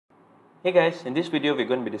Hey guys, in this video we're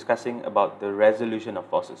going to be discussing about the resolution of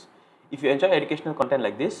forces. If you enjoy educational content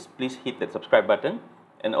like this, please hit that subscribe button.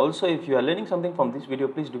 And also if you are learning something from this video,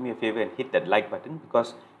 please do me a favor and hit that like button,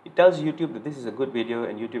 because it tells YouTube that this is a good video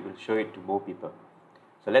and YouTube will show it to more people.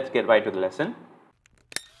 So let's get right to the lesson.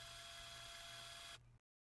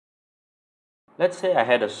 Let's say I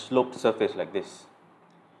had a sloped surface like this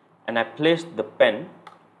and I placed the pen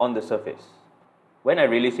on the surface. When I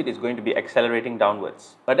release it, it's going to be accelerating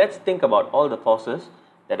downwards. But let's think about all the forces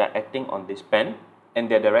that are acting on this pen and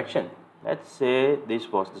their direction. Let's say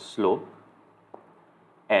this was the slope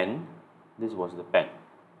and this was the pen.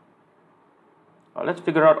 Now let's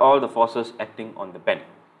figure out all the forces acting on the pen.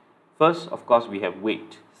 First, of course, we have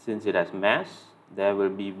weight. Since it has mass, there will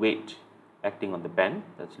be weight acting on the pen.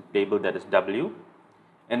 That's labeled that as W.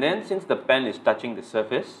 And then since the pen is touching the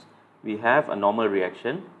surface, we have a normal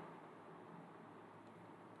reaction.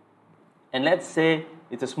 And let's say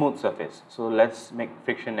it's a smooth surface, so let's make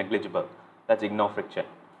friction negligible. Let's ignore friction.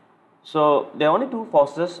 So there are only two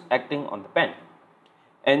forces acting on the pen.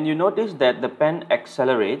 And you notice that the pen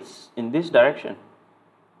accelerates in this direction.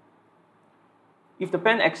 If the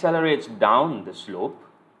pen accelerates down the slope,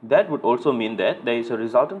 that would also mean that there is a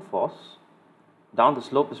resultant force down the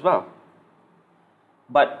slope as well.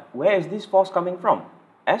 But where is this force coming from?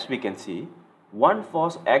 As we can see, one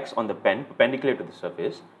force acts on the pen perpendicular to the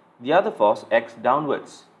surface, the other force acts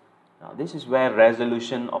downwards. Now this is where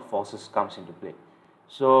resolution of forces comes into play.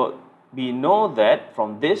 So we know that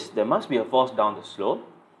from this there must be a force down the slope,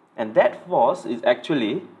 and that force is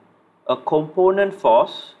actually a component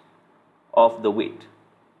force of the weight.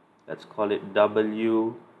 Let's call it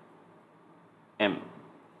Wm.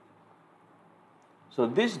 So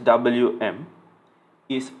this Wm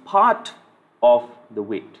is part of the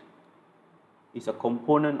weight. It's a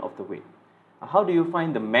component of the weight. How do you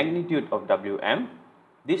find the magnitude of Wm?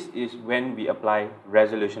 This is when we apply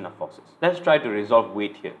resolution of forces. Let's try to resolve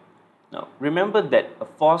weight here. Now, remember that a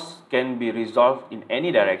force can be resolved in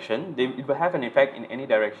any direction. It will have an effect in any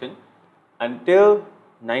direction until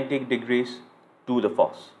 90 degrees to the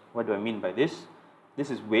force. What do I mean by this?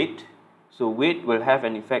 This is weight. So weight will have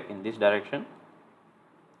an effect in this direction.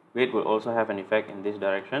 Weight will also have an effect in this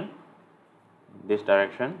direction. This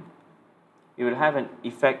direction. It will have an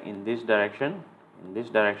effect in this direction, in this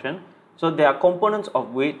direction. So there are components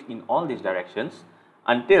of weight in all these directions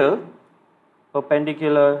until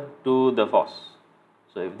perpendicular to the force.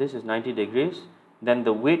 So if this is 90 degrees, then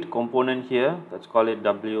the weight component here, let's call it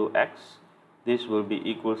Wx, this will be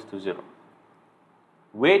equals to 0.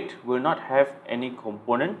 Weight will not have any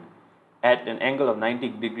component at an angle of 90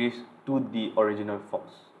 degrees to the original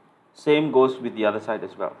force. Same goes with the other side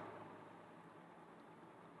as well.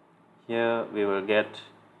 Here we will get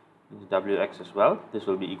Wx as well. This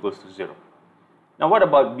will be equals to 0. Now what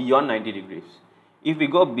about beyond 90 degrees? If we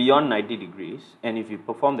go beyond 90 degrees and if you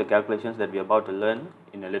perform the calculations that we are about to learn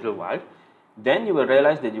in a little while, then you will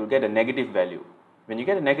realize that you will get a negative value. When you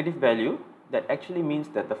get a negative value, that actually means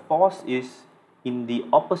that the force is in the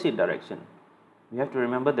opposite direction. We have to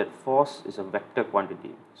remember that force is a vector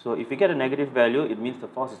quantity. So if you get a negative value, it means the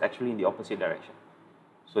force is actually in the opposite direction.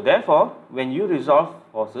 So therefore, when you resolve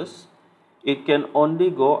forces, it can only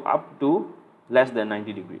go up to less than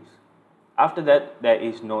 90 degrees. After that, there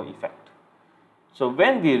is no effect. So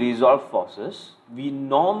when we resolve forces, we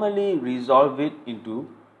normally resolve it into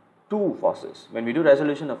two forces. When we do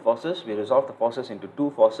resolution of forces, we resolve the forces into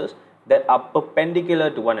two forces that are perpendicular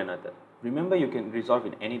to one another. Remember, you can resolve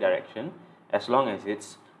in any direction as long as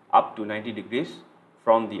it's up to 90 degrees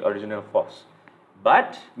from the original force.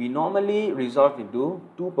 But we normally resolve into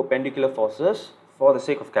two perpendicular forces for the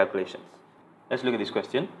sake of calculations. Let's look at this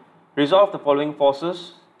question. Resolve the following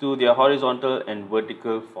forces to their horizontal and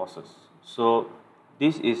vertical forces. So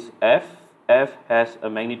this is F. F has a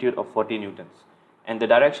magnitude of 40 newtons. And the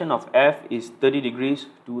direction of F is 30 degrees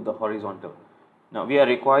to the horizontal. Now we are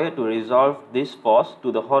required to resolve this force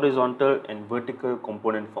to the horizontal and vertical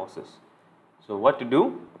component forces. So what to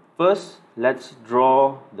do? First, let's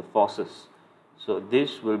draw the forces. So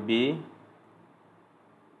this will be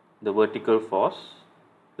the vertical force,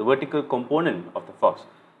 the vertical component of the force.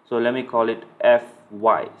 So let me call it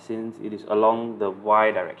Fy, since it is along the y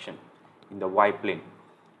direction, in the y plane.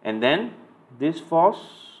 And then this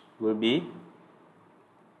force will be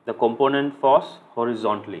the component force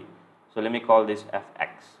horizontally. So let me call this Fx.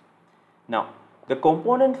 Now, the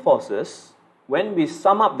component forces, when we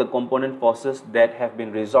sum up the component forces that have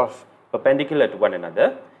been resolved perpendicular to one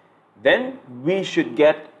another, then we should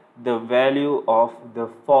get the value of the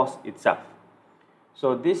force itself.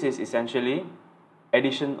 So this is essentially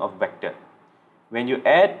addition of vector. When you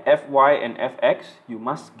add Fy and Fx, you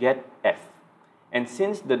must get F. And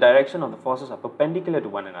since the direction of the forces are perpendicular to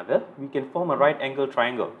one another, we can form a right angle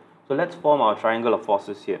triangle. So let's form our triangle of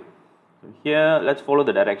forces here. So here, let's follow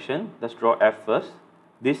the direction. Let's draw F first.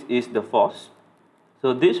 This is the force.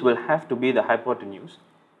 So this will have to be the hypotenuse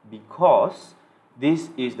because this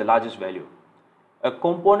is the largest value. A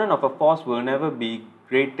component of a force will never be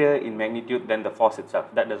greater in magnitude than the force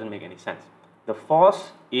itself. That doesn't make any sense. The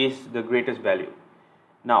force is the greatest value.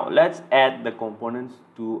 Now let's add the components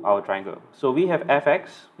to our triangle. So we have Fx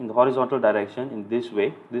in the horizontal direction in this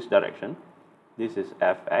way, this direction. This is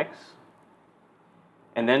Fx.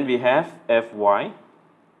 And then we have Fy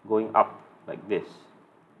going up like this.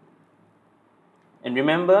 And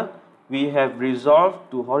remember, we have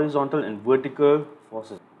resolved to horizontal and vertical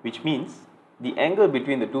forces, which means the angle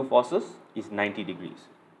between the two forces is 90 degrees.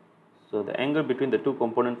 So the angle between the two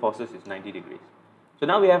component forces is 90 degrees. So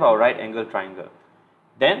now we have our right angle triangle.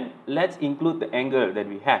 Then let's include the angle that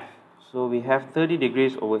we have. So we have 30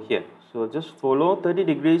 degrees over here. So just follow, 30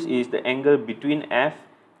 degrees is the angle between F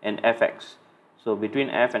and Fx. So between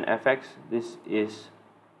F and Fx, this is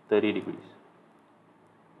 30 degrees.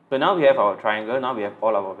 So now we have our triangle, now we have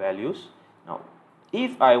all our values. Now,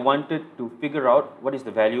 if I wanted to figure out what is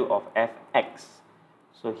the value of Fx,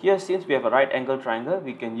 so here since we have a right angle triangle,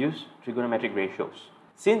 we can use trigonometric ratios.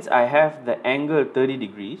 Since I have the angle 30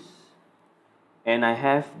 degrees, and I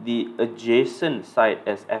have the adjacent side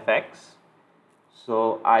as Fx,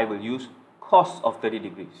 so I will use cos of 30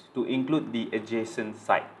 degrees to include the adjacent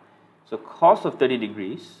side. So cos of 30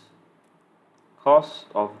 degrees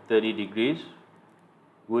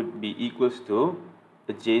would be equals to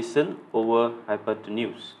adjacent over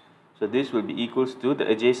hypotenuse. So this will be equals to, the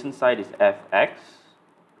adjacent side is Fx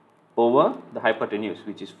over the hypotenuse,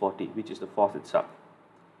 which is 40, which is the force itself.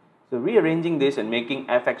 So rearranging this and making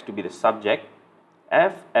Fx to be the subject,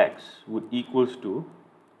 Fx would equals to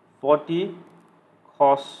 40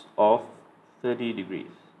 cos of 30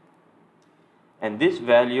 degrees. And this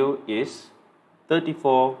value is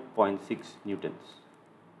 34.6 newtons.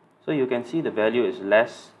 So you can see the value is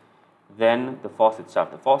less than the force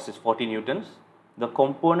itself. The force is 40 newtons. The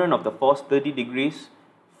component of the force 30 degrees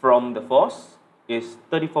from the force is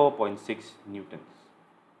 34.6 newtons.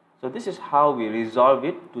 So this is how we resolve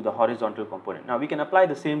it to the horizontal component. Now we can apply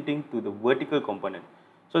the same thing to the vertical component.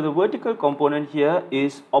 So the vertical component here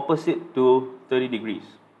is opposite to 30 degrees.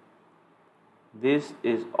 This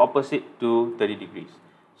is opposite to 30 degrees.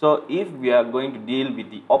 So if we are going to deal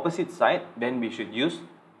with the opposite side, then we should use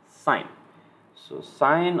sine. So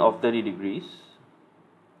sine of 30 degrees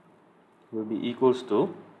will be equals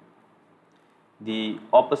to the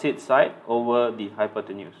opposite side over the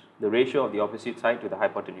hypotenuse, the ratio of the opposite side to the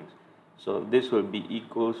hypotenuse. So this will be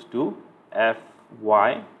equals to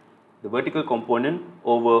Fy, the vertical component,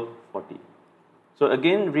 over 40. So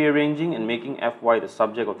again, rearranging and making Fy the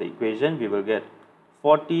subject of the equation, we will get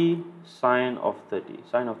 40 sine of 30.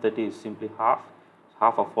 Sine of 30 is simply half.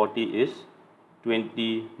 Half of 40 is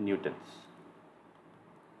 20 newtons.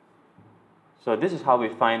 So this is how we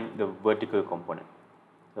find the vertical component.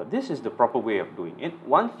 So this is the proper way of doing it.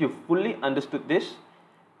 Once you fully understood this,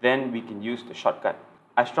 then we can use the shortcut.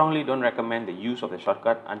 I strongly don't recommend the use of the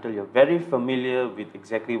shortcut until you're very familiar with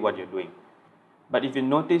exactly what you're doing. But if you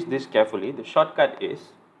notice this carefully, the shortcut is,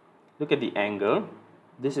 look at the angle.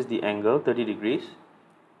 This is the angle, 30 degrees.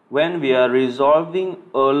 When we are resolving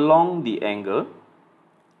along the angle,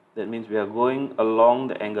 that means we are going along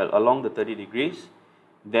the angle, along the 30 degrees,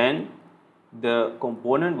 then the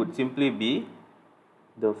component would simply be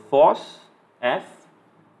the force F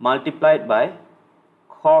multiplied by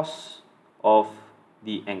cos of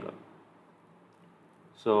the angle.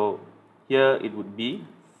 So here it would be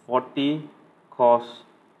 40 cos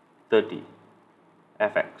 30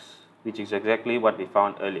 Fx, which is exactly what we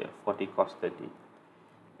found earlier, 40 cos 30.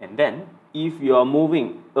 And then if you are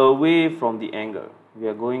moving away from the angle, we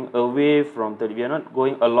are going away from 30, we are not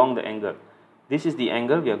going along the angle. This is the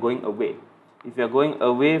angle, we are going away. If you are going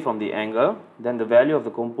away from the angle, then the value of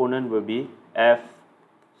the component will be F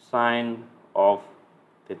sine of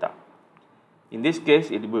theta. In this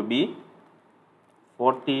case, it will be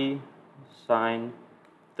 40 sine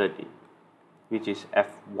 30, which is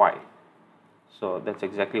Fy. So that's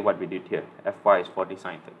exactly what we did here. Fy is 40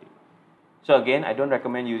 sine 30. So again, I don't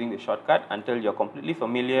recommend using the shortcut until you're completely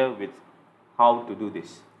familiar with how to do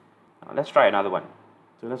this. Now let's try another one.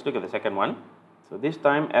 So let's look at the second one. So this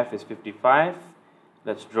time F is 55.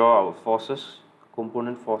 Let's draw our forces,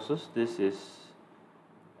 component forces. This is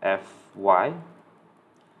Fy.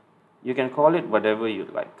 You can call it whatever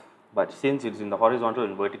you'd like, but since it's in the horizontal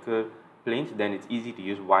and vertical planes, then it's easy to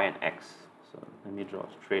use Y and X. So let me draw a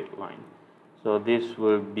straight line. So this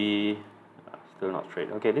will be still not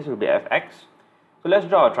straight. Okay, this will be Fx. So let's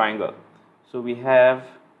draw a triangle. So we have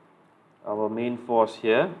our main force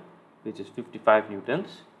here, which is 55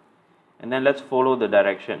 newtons, and then let's follow the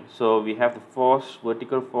direction. So we have the force,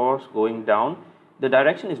 vertical force going down. The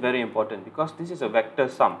direction is very important because this is a vector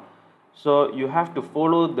sum. So you have to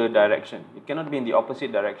follow the direction. It cannot be in the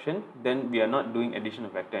opposite direction. Then we are not doing addition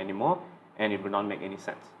of vector anymore, and it will not make any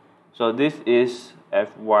sense. So this is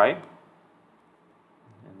Fy,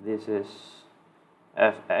 and this is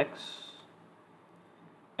Fx.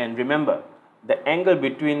 And remember, the angle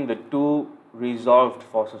between the two resolved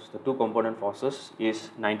forces, the two component forces, is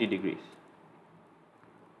 90 degrees.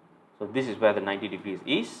 So this is where the 90 degrees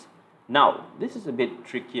is. Now, this is a bit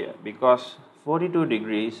trickier because 42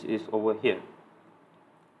 degrees is over here.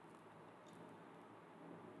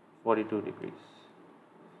 42 degrees.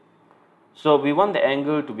 So we want the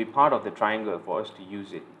angle to be part of the triangle for us to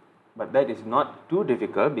use it. But that is not too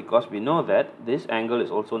difficult because we know that this angle is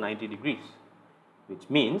also 90 degrees. Which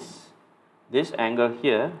means this angle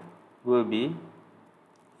here will be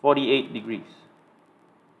 48 degrees.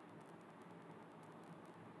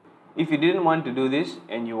 If you didn't want to do this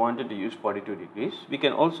and you wanted to use 42 degrees, we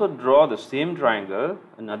can also draw the same triangle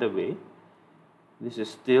another way. This is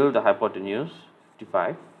still the hypotenuse,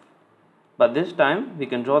 55. But this time we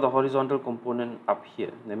can draw the horizontal component up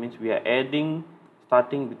here. That means we are adding,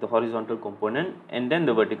 starting with the horizontal component and then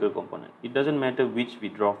the vertical component. It doesn't matter which we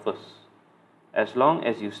draw first, as long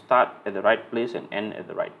as you start at the right place and end at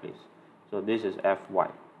the right place. So this is Fy.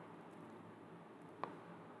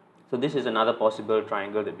 So this is another possible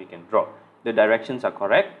triangle that we can draw. The directions are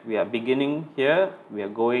correct. We are beginning here, we are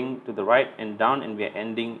going to the right and down, and we are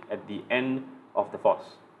ending at the end of the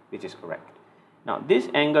force, which is correct. Now this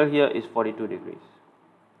angle here is 42 degrees.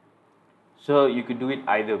 So you could do it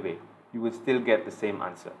either way. You will still get the same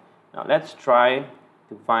answer. Now let's try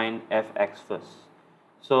to find Fx first.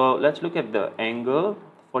 So let's look at the angle,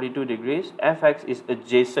 42 degrees. Fx is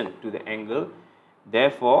adjacent to the angle.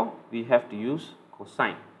 Therefore, we have to use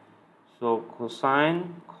cosine. So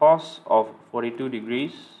cosine cos of 42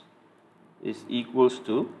 degrees is equals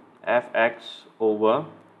to Fx over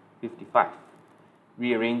 55.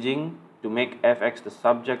 Rearranging to make Fx the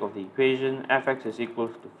subject of the equation, Fx is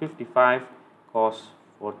equals to 55 cos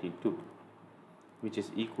 42, which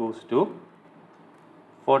is equals to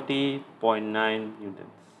 40.9 newtons.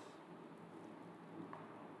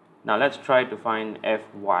 Now let's try to find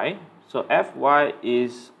Fy. So Fy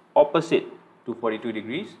is opposite to 42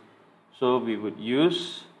 degrees. So we would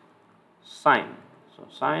use sine. So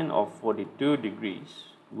sine of 42 degrees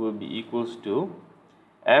will be equals to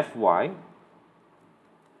Fy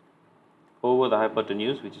over the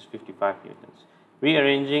hypotenuse, which is 55 newtons.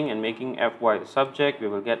 Rearranging and making Fy the subject, we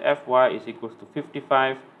will get Fy is equals to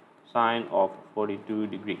 55 sine of 42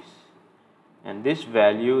 degrees. And this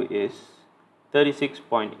value is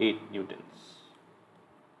 36.8 newtons.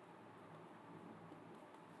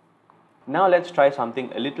 Now let's try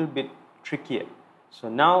something a little bit trickier. So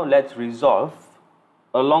now let's resolve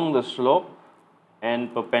along the slope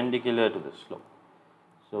and perpendicular to the slope.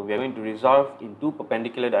 So we are going to resolve in two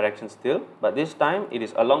perpendicular directions still, but this time it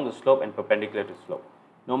is along the slope and perpendicular to the slope.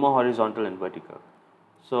 No more horizontal and vertical.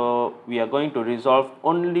 So we are going to resolve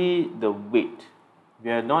only the weight.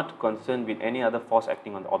 We are not concerned with any other force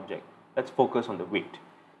acting on the object. Let's focus on the weight.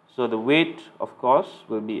 So the weight, of course,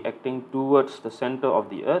 will be acting towards the center of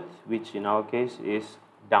the earth, which in our case is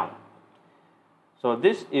down. So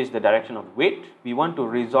this is the direction of weight. We want to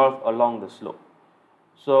resolve along the slope.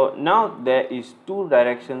 So now there is two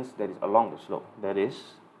directions that is along the slope. That is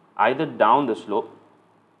either down the slope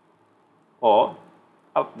or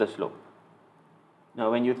up the slope.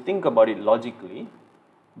 Now when you think about it logically,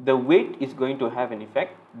 the weight is going to have an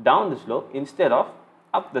effect down the slope instead of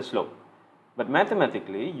up the slope. But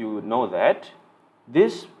mathematically, you would know that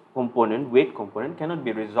this component, weight component, cannot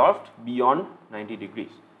be resolved beyond 90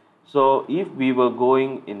 degrees. So if we were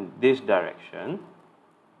going in this direction,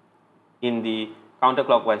 in the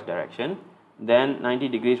counterclockwise direction, then 90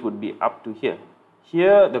 degrees would be up to here.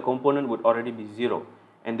 Here the component would already be 0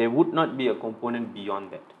 and there would not be a component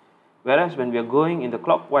beyond that. Whereas when we are going in the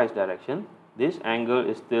clockwise direction, this angle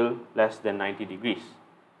is still less than 90 degrees.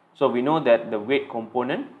 So we know that the weight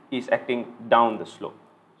component is acting down the slope.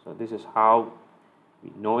 So this is how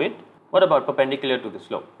we know it. What about perpendicular to the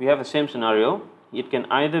slope? We have the same scenario. It can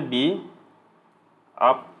either be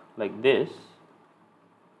up like this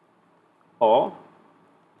or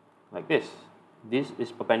like this. This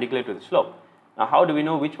is perpendicular to the slope. Now how do we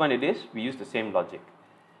know which one it is? We use the same logic.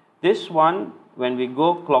 This one, when we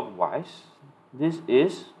go clockwise, this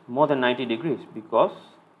is more than 90 degrees because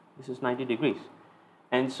this is 90 degrees.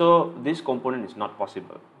 And so this component is not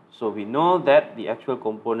possible. So we know that the actual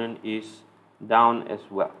component is down as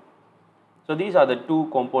well. So these are the two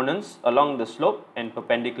components along the slope and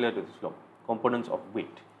perpendicular to the slope, components of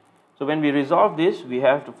weight. So when we resolve this, we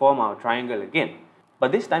have to form our triangle again.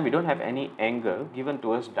 But this time we don't have any angle given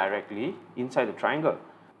to us directly inside the triangle.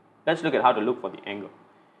 Let's look at how to look for the angle.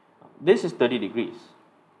 This is 30 degrees.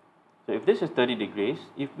 So if this is 30 degrees,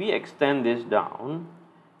 if we extend this down,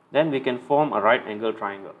 then we can form a right angle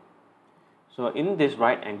triangle. So in this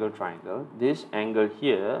right angle triangle, this angle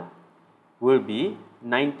here will be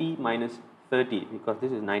 90 minus 30 because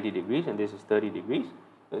this is 90 degrees and this is 30 degrees.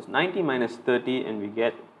 So it's 90 minus 30 and we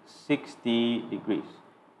get 60 degrees.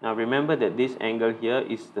 Now remember that this angle here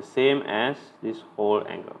is the same as this whole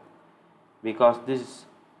angle because this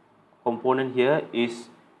component here is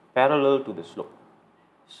parallel to the slope.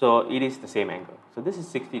 So it is the same angle. So this is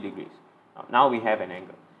 60 degrees. Now we have an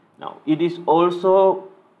angle. Now it is also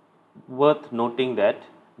worth noting that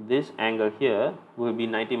this angle here will be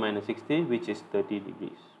 90 minus 60, which is 30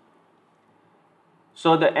 degrees.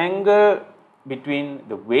 So the angle between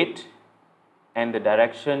the weight and the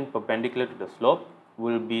direction perpendicular to the slope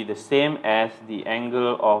will be the same as the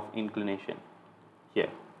angle of inclination here,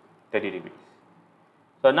 30 degrees.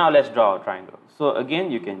 So now let's draw a triangle. So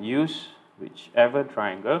again, you can use whichever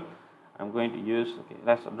triangle. I'm going to use, okay,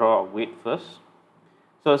 let's draw a weight first.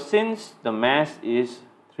 So since the mass is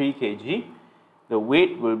 3 kg, the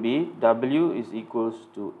weight will be W is equals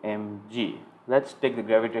to mg. Let's take the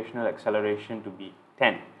gravitational acceleration to be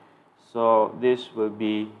 10. So this will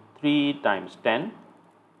be 3 times 10,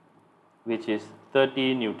 which is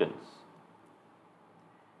 30 newtons.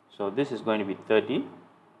 So this is going to be 30.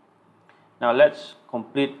 Now let's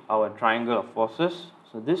complete our triangle of forces.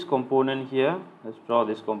 So this component here, let's draw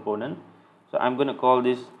this component. So I'm going to call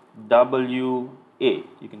this WA.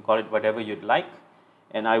 You can call it whatever you'd like.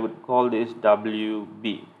 And I would call this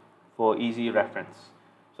WB for easy reference.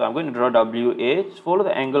 So I'm going to draw WA. Just follow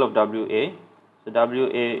the angle of WA. So WA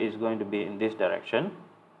is going to be in this direction.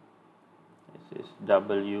 This is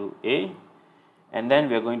WA. And then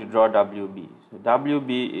we are going to draw WB. So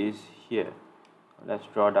WB is here. Let's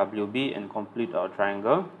draw WB and complete our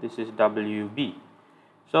triangle. This is WB.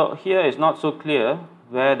 So here is not so clear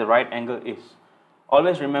where the right angle is.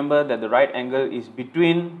 Always remember that the right angle is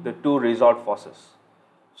between the two resolved forces.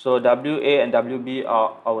 So WA and WB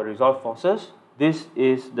are our resolved forces. This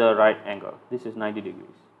is the right angle. This is 90 degrees.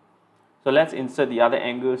 So let's insert the other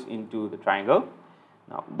angles into the triangle.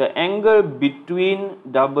 Now the angle between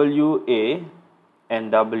WA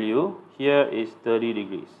and W here is 30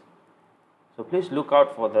 degrees. So please look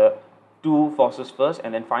out for the two forces first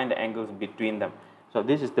and then find the angles between them. So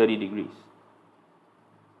this is 30 degrees.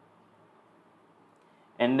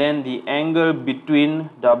 And then the angle between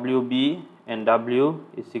WB and W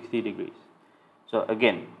is 60 degrees. So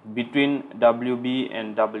again, between WB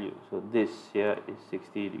and W, so this here is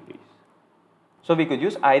 60 degrees. So we could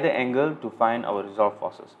use either angle to find our resolved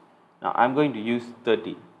forces. Now I'm going to use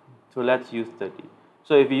 30. So let's use 30.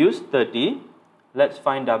 So if we use 30, let's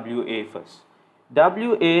find WA first.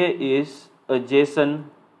 WA is adjacent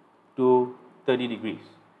to 30 degrees,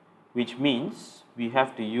 which means we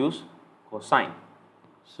have to use cosine.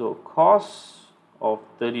 So cos of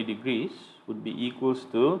 30 degrees would be equals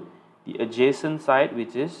to the adjacent side,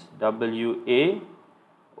 which is WA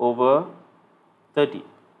over 30.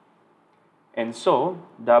 And so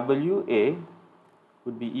WA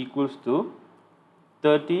would be equals to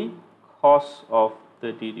 30 cos of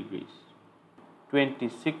 30 degrees,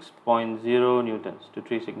 26.0 newtons to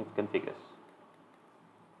 3 significant figures.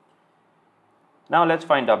 Now let's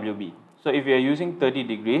find WB. So if we are using 30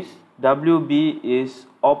 degrees, WB is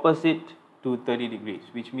opposite to 30 degrees,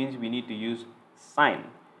 which means we need to use sine.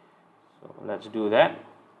 So let's do that.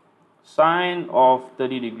 Sine of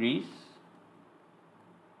 30 degrees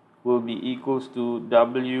will be equals to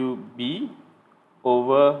WB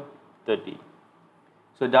over 30.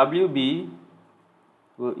 So WB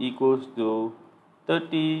will equals to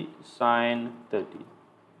 30 sine 30,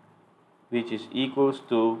 which is equals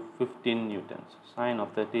to 15 newtons. Sine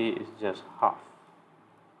of 30 is just half.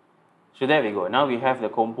 So there we go. Now we have the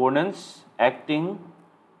components acting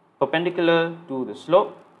perpendicular to the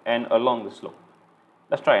slope and along the slope.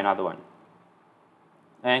 Let's try another one.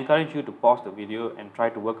 I encourage you to pause the video and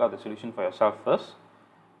try to work out the solution for yourself first.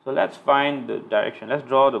 So let's find the direction. Let's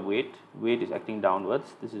draw the weight. Weight is acting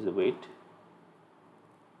downwards. This is the weight.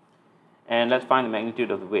 And let's find the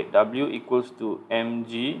magnitude of the weight. W equals to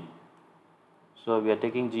mg. So we are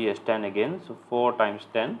taking g as 10 again. So 4 times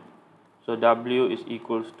 10. So W is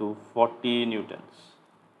equals to 40 newtons.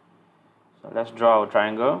 So let's draw our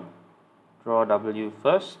triangle. Draw W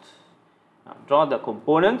first. Now draw the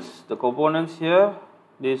components. The components here,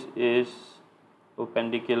 this is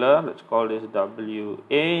perpendicular. Let's call this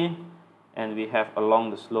WA, and we have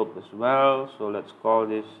along the slope as well. So let's call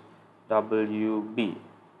this WB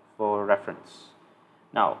for reference.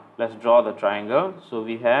 Now let's draw the triangle. So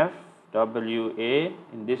we have WA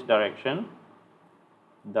in this direction,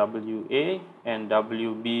 WA, and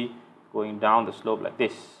WB going down the slope like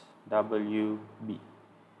this, WB.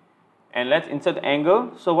 And let's insert the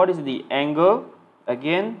angle. So what is the angle?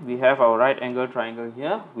 Again, we have our right angle triangle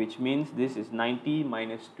here, which means this is 90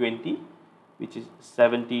 minus 20, which is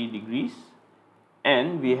 70 degrees.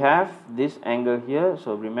 And we have this angle here.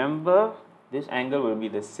 So remember, this angle will be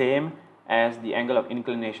the same as the angle of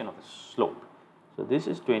inclination of the slope. So this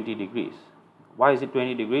is 20 degrees. Why is it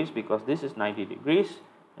 20 degrees? Because this is 90 degrees,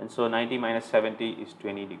 and so 90 minus 70 is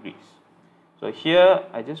 20 degrees. So here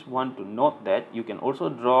I just want to note that you can also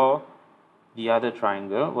draw the other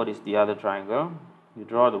triangle. What is the other triangle? You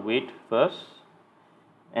draw the weight first,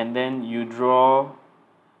 and then you draw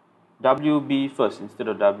WB first instead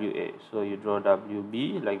of WA. So you draw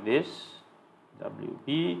WB like this,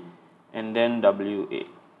 WB, and then WA.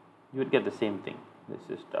 You would get the same thing.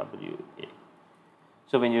 This is WA.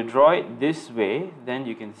 So when you draw it this way, then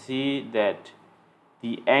you can see that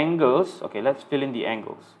the angles, okay, let's fill in the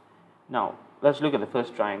angles. Now let's look at the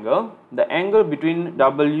first triangle. The angle between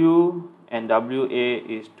W and WA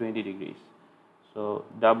is 20 degrees. So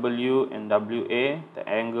W and WA, the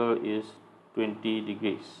angle is 20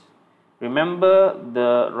 degrees. Remember,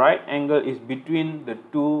 the right angle is between the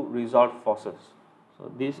two resolved forces.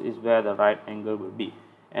 So this is where the right angle will be.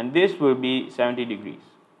 And this will be 70 degrees.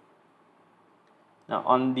 Now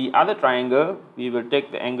on the other triangle, we will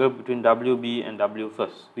take the angle between WB and W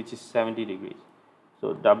first, which is 70 degrees.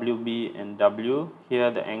 So WB and W,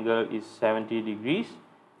 here the angle is 70 degrees,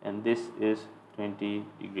 and this is 20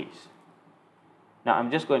 degrees. Now I'm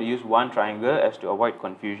just going to use one triangle as to avoid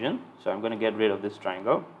confusion. So I'm going to get rid of this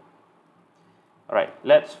triangle. Alright,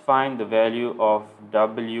 let's find the value of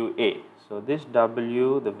WA. So this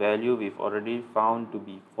W, the value we've already found to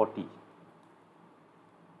be 40.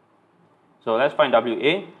 So let's find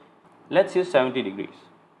WA. Let's use 70 degrees.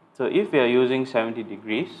 So if we are using 70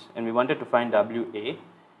 degrees and we wanted to find WA,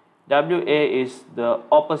 WA is the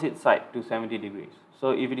opposite side to 70 degrees.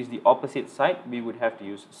 So if it is the opposite side, we would have to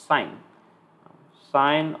use sine.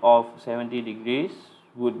 Sine of 70 degrees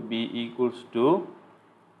would be equals to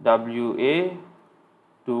WA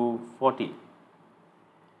to 40.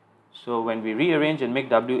 So when we rearrange and make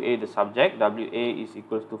WA the subject, WA is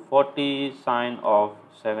equals to 40 sine of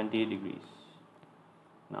 70 degrees.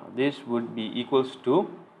 Now this would be equals to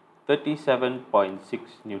 37.6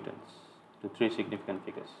 newtons to three significant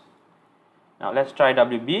figures. Now let's try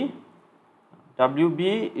WB.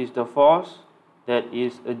 WB is the force that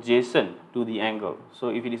is adjacent to the angle. So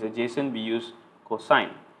if it is adjacent, we use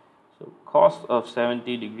cosine. So cos of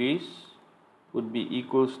 70 degrees would be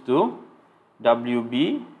equals to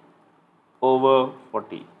WB over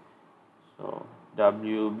 40. So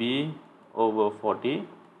WB over 40.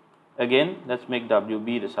 Again, let's make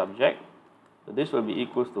WB the subject. So this will be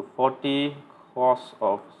equals to 40 cos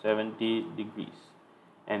of 70 degrees.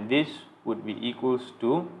 And this would be equals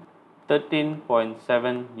to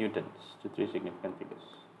 13.7 newtons to three significant figures.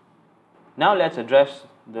 Now let's address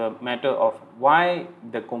the matter of why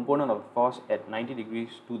the component of force at 90 degrees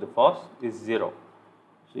to the force is 0.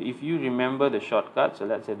 So if you remember the shortcut, so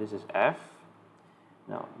let's say this is F.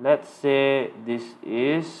 Now let's say this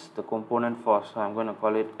is the component force, so I'm going to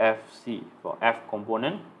call it FC for F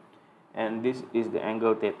component, and this is the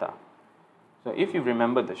angle theta. So if you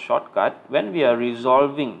remember the shortcut, when we are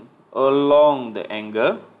resolving along the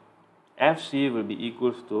angle, FC will be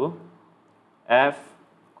equals to F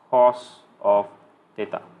cos of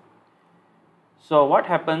theta. So what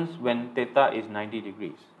happens when theta is 90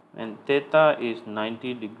 degrees? When theta is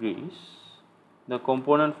 90 degrees, the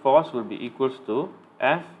component force will be equals to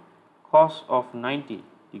F cos of 90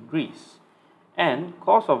 degrees, and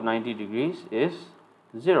cos of 90 degrees is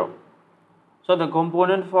 0. So the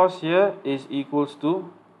component force here is equals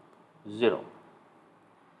to 0.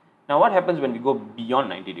 Now what happens when we go beyond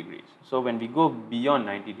 90 degrees? So when we go beyond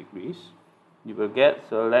 90 degrees, you will get,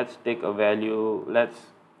 so let's take a value, let's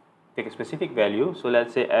take a specific value. So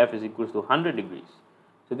let's say F is equals to 100 degrees.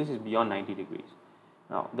 So this is beyond 90 degrees.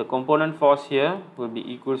 Now the component force here will be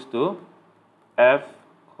equals to F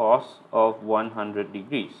cos of 100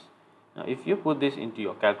 degrees. Now if you put this into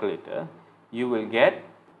your calculator, you will get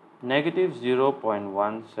negative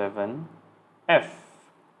 0.17 F.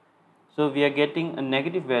 So we are getting a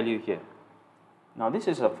negative value here. Now this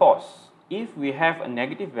is a force. if we have a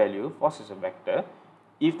negative value, force is a vector.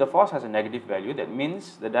 If the force has a negative value, that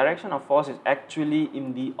means the direction of force is actually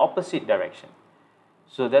in the opposite direction.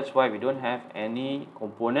 So that's why we don't have any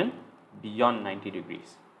component beyond 90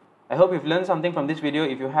 degrees. I hope you've learned something from this video.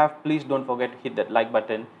 If you have, please don't forget to hit that like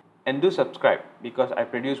button and do subscribe because I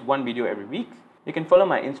produce one video every week. You can follow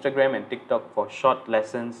my Instagram and TikTok for short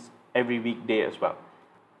lessons every weekday as well.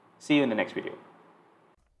 See you in the next video.